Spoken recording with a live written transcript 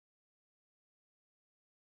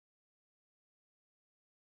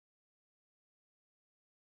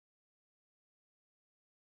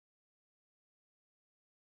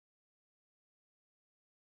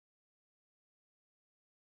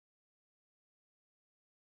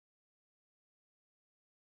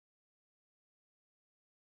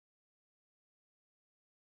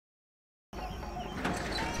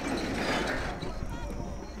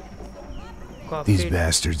These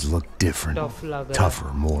bastards look different,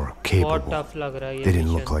 tougher, more capable. They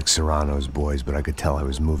didn't look like Serrano's boys, but I could tell I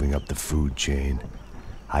was moving up the food chain.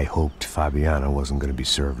 I hoped Fabiana wasn't going to be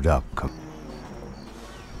served up.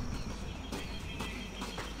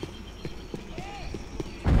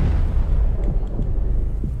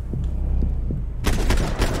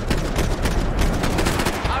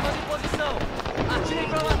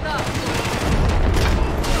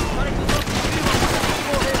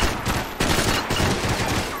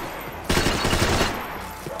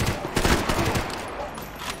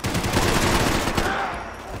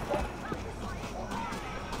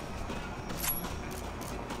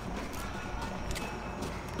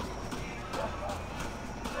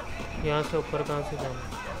 यहाँ से ऊपर कहाँ से जाना?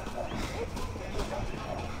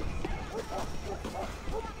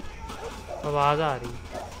 आवाज आ रही।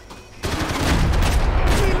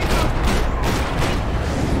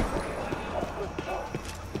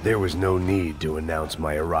 There was no need to announce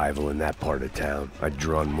my arrival in that part of town. I'd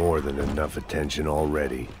drawn more than enough attention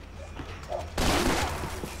already.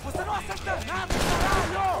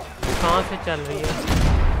 कहाँ से चल रही है?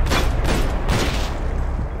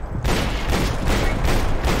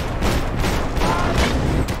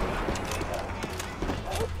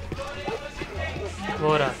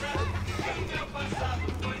 हो रहा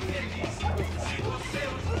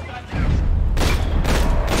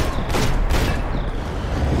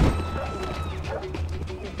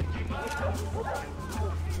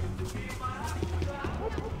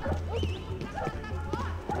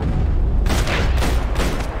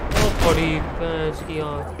बड़ी भैंस की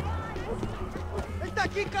आँख।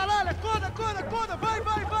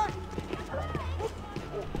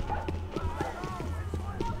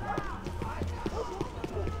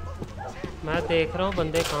 मैं देख रहा हूँ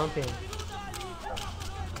बंदे कहाँ पे हैं।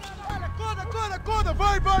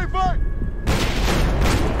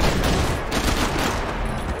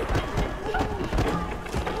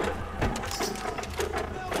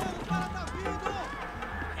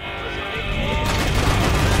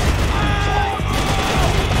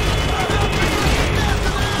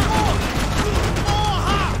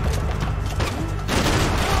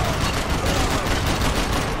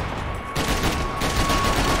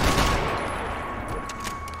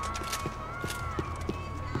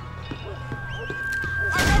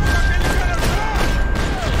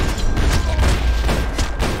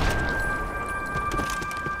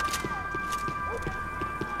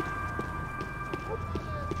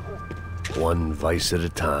 One vice at a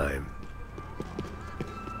time.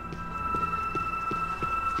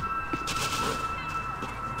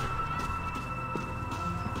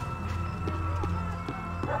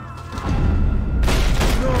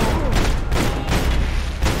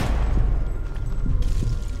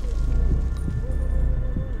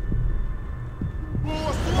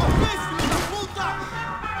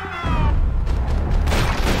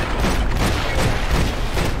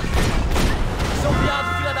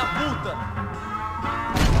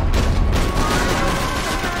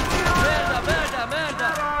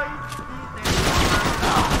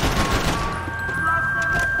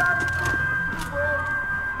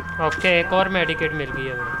 Okay एक और मेडिकेट मिल गई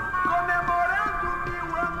है मुझे।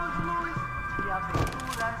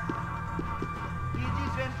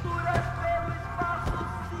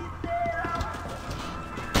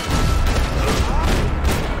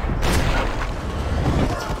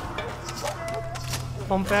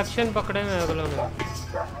 कॉम्पैक्शन पकड़े में अगलों ने।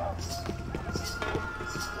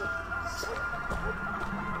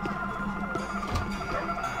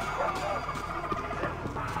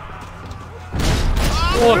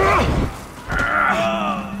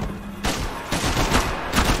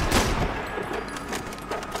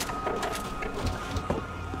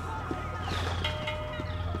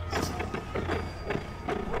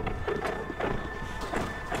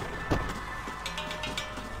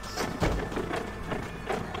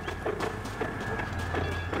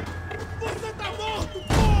 Você está bem?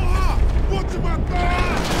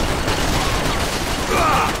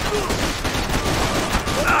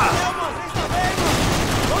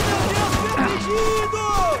 Oh meu Deus, perdido!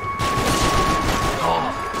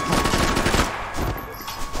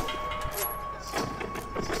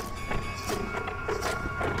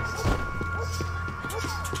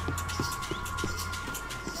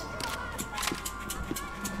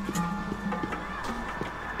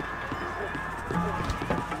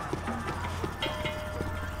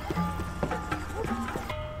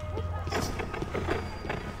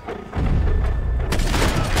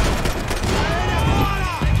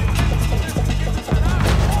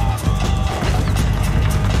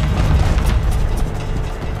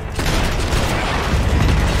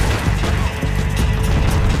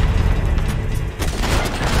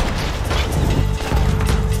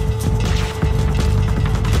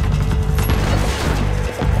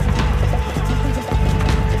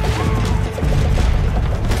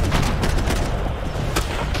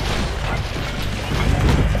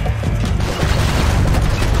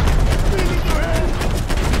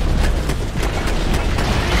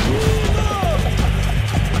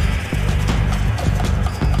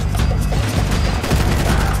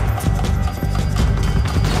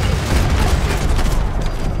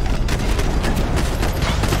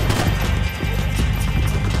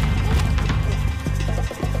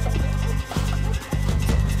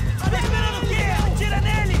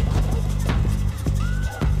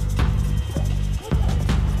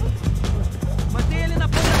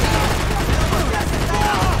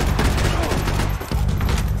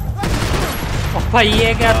 भाई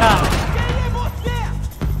ये क्या था?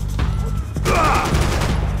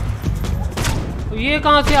 ये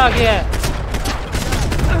कहाँ से आ गया है?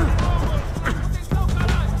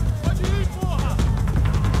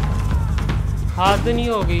 हाथ नहीं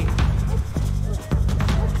होगी।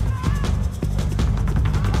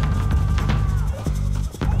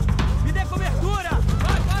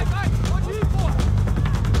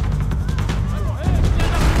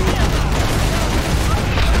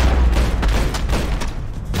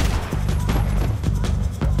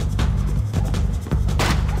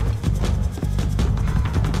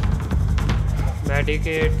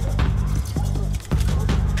 मेडिकेट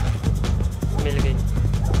मिल गई।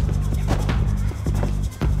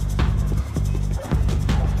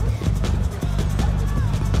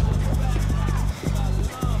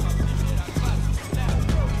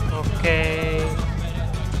 ओके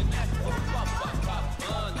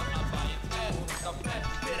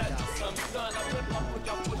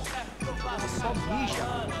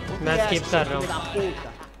मैं स्किप कर रहा हूँ।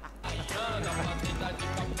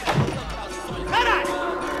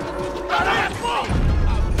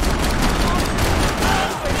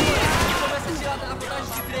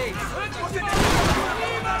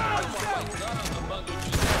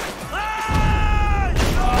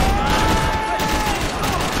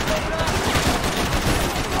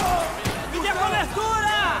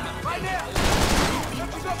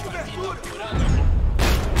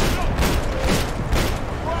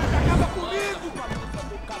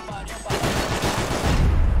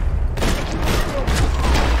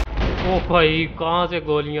 ओ भाई कहाँ से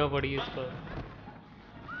गोलियां पड़ी इस पर।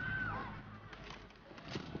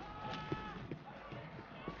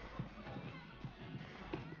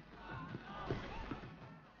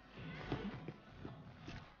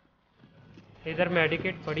 इधर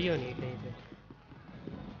मेडिकेट पड़ी होनी कहीं पे।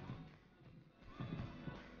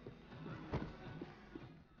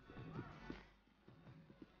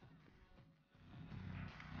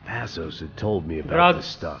 Passos had told me about this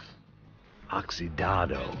stuff.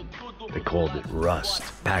 Oxidado. They called it rust.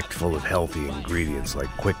 Packed full of healthy ingredients like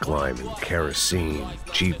quicklime and kerosene.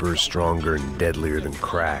 Cheaper, stronger, and deadlier than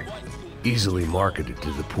crack. Easily marketed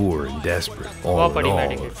to the poor and desperate. All in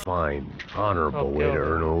all, a fine, honorable way to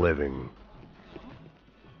earn a living.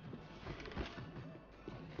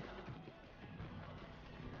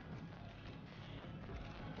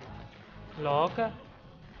 Lock है,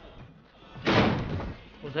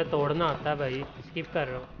 उसे तोड़ना आता है भाई। Skip कर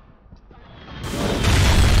रहा हूँ।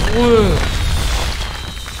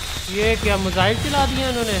 ये क्या मिसाइल चला दिया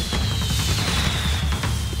इन्होंने?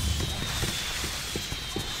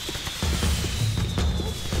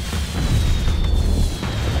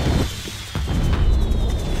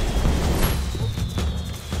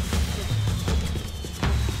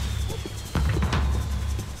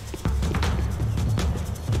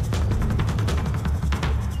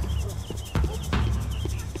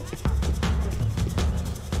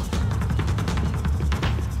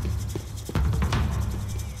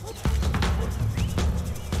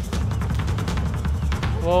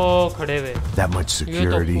 That much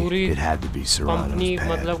security, it had to be Serrano's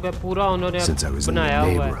pad. Since I was in the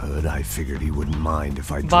neighborhood, I figured he wouldn't mind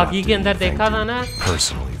if I dropped in and thanked him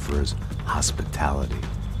personally for his hospitality.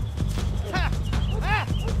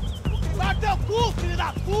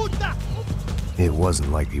 It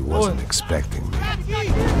wasn't like he wasn't expecting me.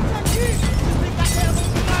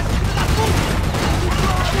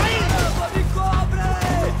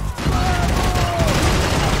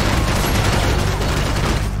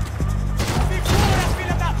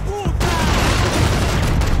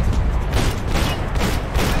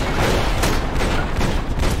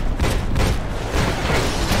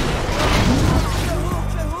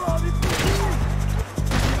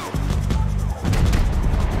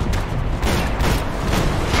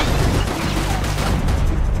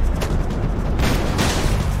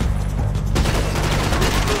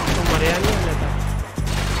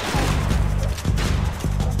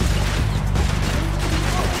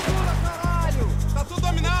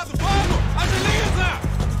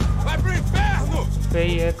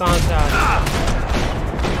 कहाँ से आ रहा है?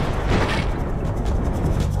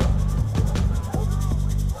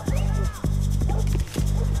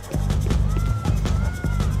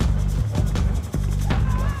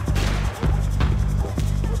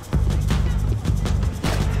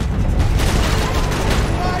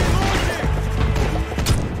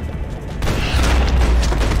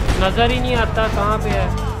 नजर ही नहीं आता कहाँ पे है,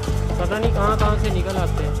 पता नहीं कहाँ से निकल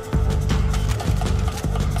आते हैं।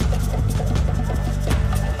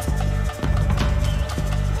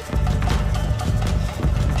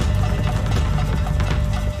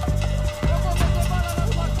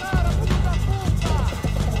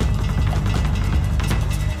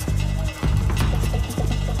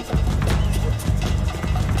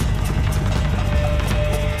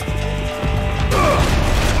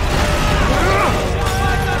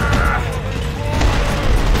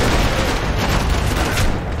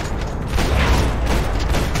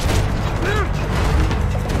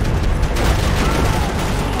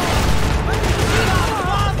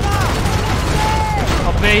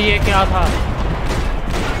 अबे ये क्या था?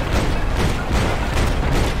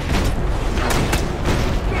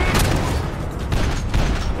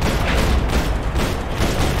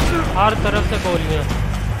 हर तरफ से गोलियां।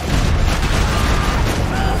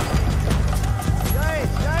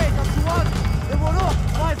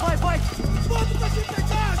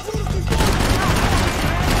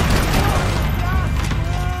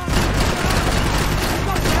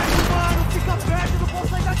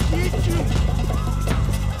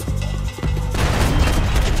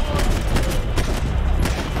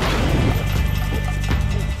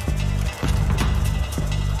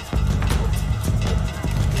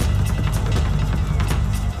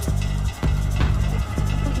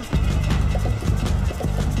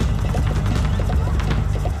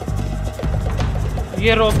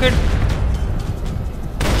 ये रॉकेट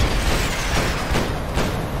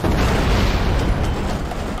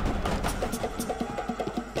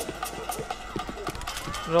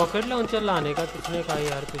लॉन्चर लाने का किसने कहा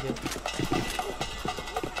यार तुझे?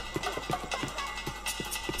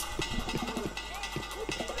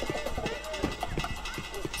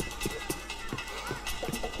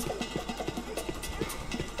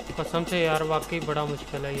 कसम से यार वाकई बड़ा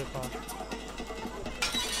मुश्किल है ये part.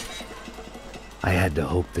 I had to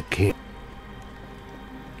hope the king.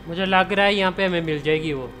 मुझे लग रहा है यहाँ पे हमें मिल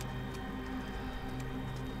जाएगी वो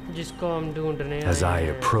जिसको हम ढूंढ रहे हैं। As I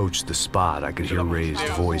approached the spot, I could hear raised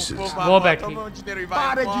voices. वो बैठी।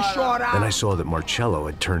 Then I saw that Marcello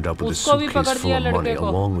had turned up with a suitcase full of money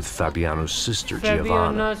along with Fabiano's sister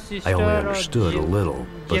Giovanna. I only understood a little,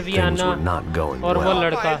 but things were not going और वो well.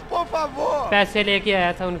 लड़का पैसे लेके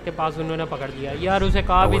आया था उनके पास, उन्होंने पकड़ लिया। यार उसे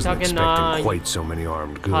कहा I भी था wasn't कि ना expecting quite so many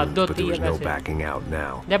armed goons, but there was no backing out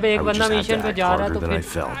now. जब एक I would बंदा just have मिशन to पे act जा रहा है harder तो than I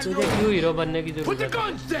फिर felt. तुझे क्यों हीरो बनने की जरूरत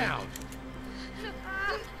है?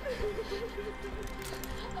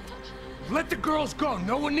 Let the girls go.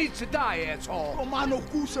 No one needs to die, asshole. Tomar no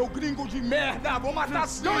cu, seu gringo de merda. Vou matar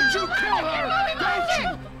sim. Don't you kill her. Don't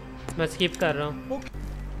you? मैं skip कर रहा हूँ।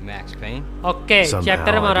 Max Payne. ओके,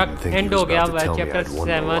 चैप्टर हमारा and हो गया हुआ है, chapter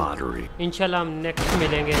 7। इंशाल्लाह हम नेक्स्ट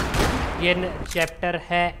मिलेंगे। ये चैप्टर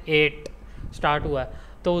है 8 स्टार्ट हुआ है,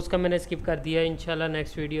 तो उसका मैंने स्किप कर दिया। इंशाल्लाह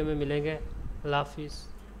नेक्स्ट वीडियो में मिलेंगे। अल्लाह हाफिज़।